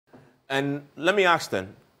And let me ask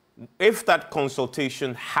then, if that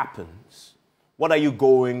consultation happens, what are you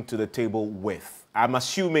going to the table with? I'm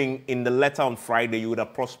assuming in the letter on Friday you would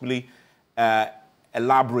have possibly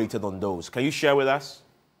elaborated on those. Can you share with us?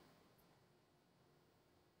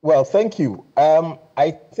 Well, thank you.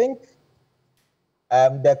 I think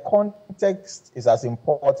the context is as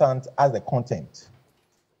important as the content.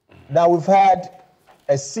 Now, we've had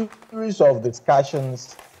a series of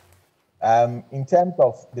discussions in terms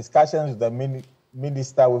of discussions with the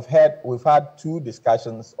minister. We've had 2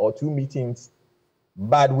 discussions or 2 meetings,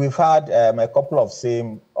 but we've had a couple of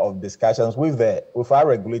discussions with our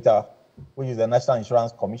regulator, which is the National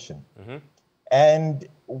Insurance Commission. Mm-hmm. And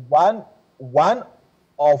one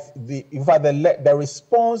of the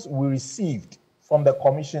response we received from the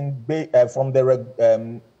commission, from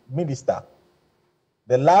the minister,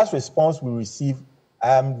 the last response we received,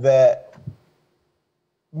 the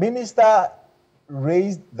minister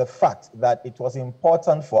raised the fact that it was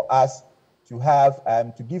important for us to have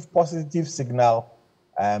to give positive signal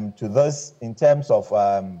to this in terms of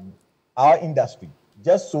our industry,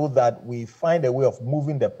 just so that we find a way of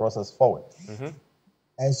moving the process forward. Mm-hmm.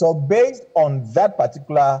 And so based on that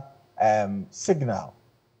particular signal,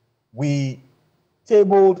 we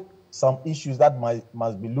tabled some issues that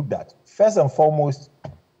must be looked at. First and foremost,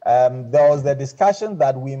 there was the discussion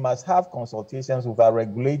that we must have consultations with our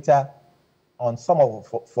regulator on some of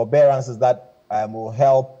the forbearances that will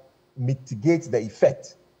help mitigate the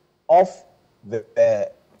effect of the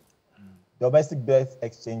domestic debt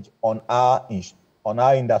exchange on our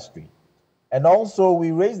industry. And also,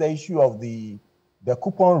 we raised the issue of the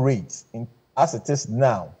coupon rates as it is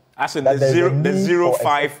now. As in the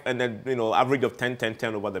 0.5 and then, average of 10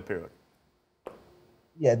 over the period.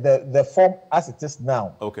 Yeah, the form as it is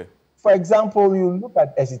now. Okay. For example, you look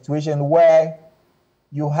at a situation where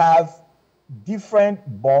you have different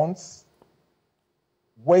bonds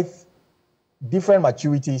with different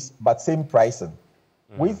maturities but same pricing.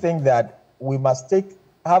 Mm. We think that we must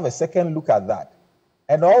have a second look at that.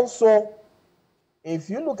 And also, if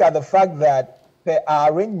you look at the fact that per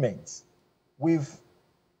our arrangements, we've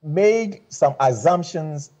made some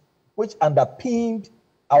assumptions which underpinned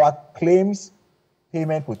our claims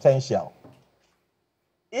payment potential.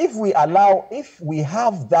 If we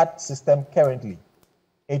have that system currently,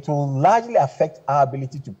 it will largely affect our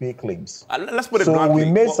ability to pay claims. Let's put it bluntly.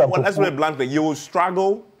 Let's put it bluntly. You will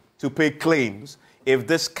struggle to pay claims if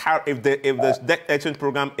this debt exchange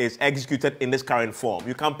program is executed in this current form.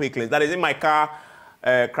 You can't pay claims. That is, in my car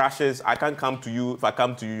crashes, I can't come to you. If I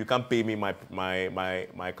come to you, you can't pay me my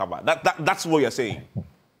cover. That's what you're saying.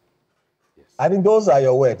 I think those are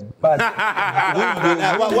your words. But what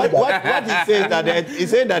he's saying that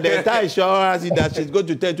the entire insurance industry is going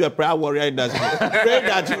to turn to a prayer warrior industry. Pray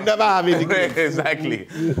that you never have any claims. Exactly.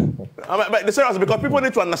 But seriously, because people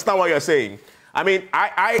need to understand what you're saying. I mean,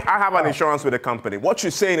 I have an insurance with a company. What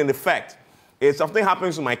you're saying, in effect, is something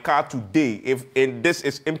happens to my car today. If this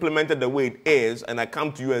is implemented the way it is, and I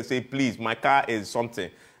come to you and say, please, my car is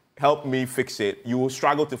something, help me fix it, you will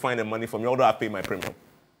struggle to find the money from me, although I pay my premium.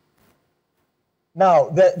 Now,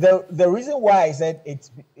 the reason why I said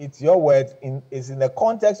it's your word is in the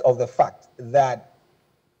context of the fact that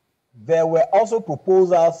there were also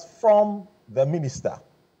proposals from the minister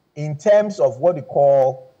in terms of what they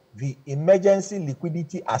call the emergency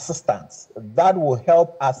liquidity assistance that will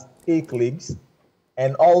help us pay claims,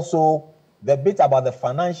 and also the bit about the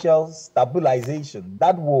financial stabilization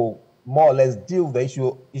that will more or less deal with the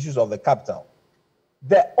issues of the capital.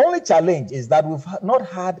 The only challenge is that we've not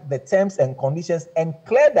had the terms and conditions and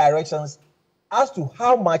clear directions as to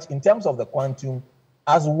how much in terms of the quantum,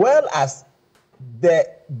 as well as the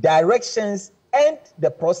directions and the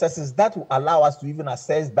processes that will allow us to even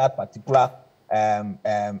assess that particular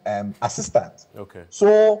assistance. Okay.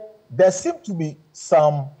 So there seems to be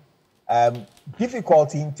some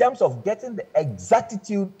difficulty in terms of getting the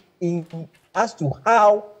exactitude as to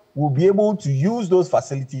how we'll be able to use those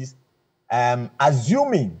facilities,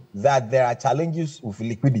 assuming that there are challenges with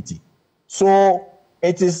liquidity. So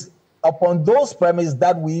it is upon those premises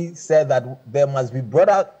that we said that there must be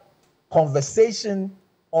broader conversation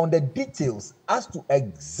on the details as to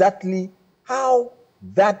exactly how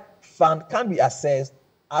that fund can be assessed,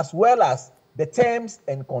 as well as the terms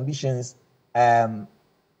and conditions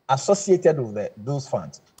associated with those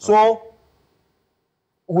funds. So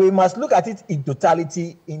we must look at it in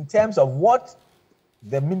totality in terms of what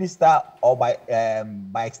the minister, or by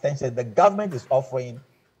extension, the government is offering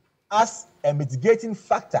as a mitigating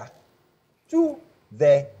factor to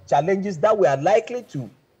the challenges that we are likely to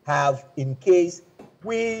have in case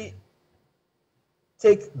we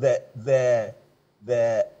take the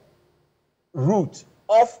route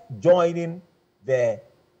of joining the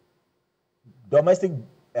domestic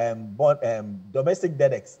domestic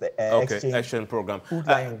debt exchange program.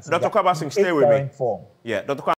 Dr. Kwabahson, stay with me. Form. Yeah, Dr.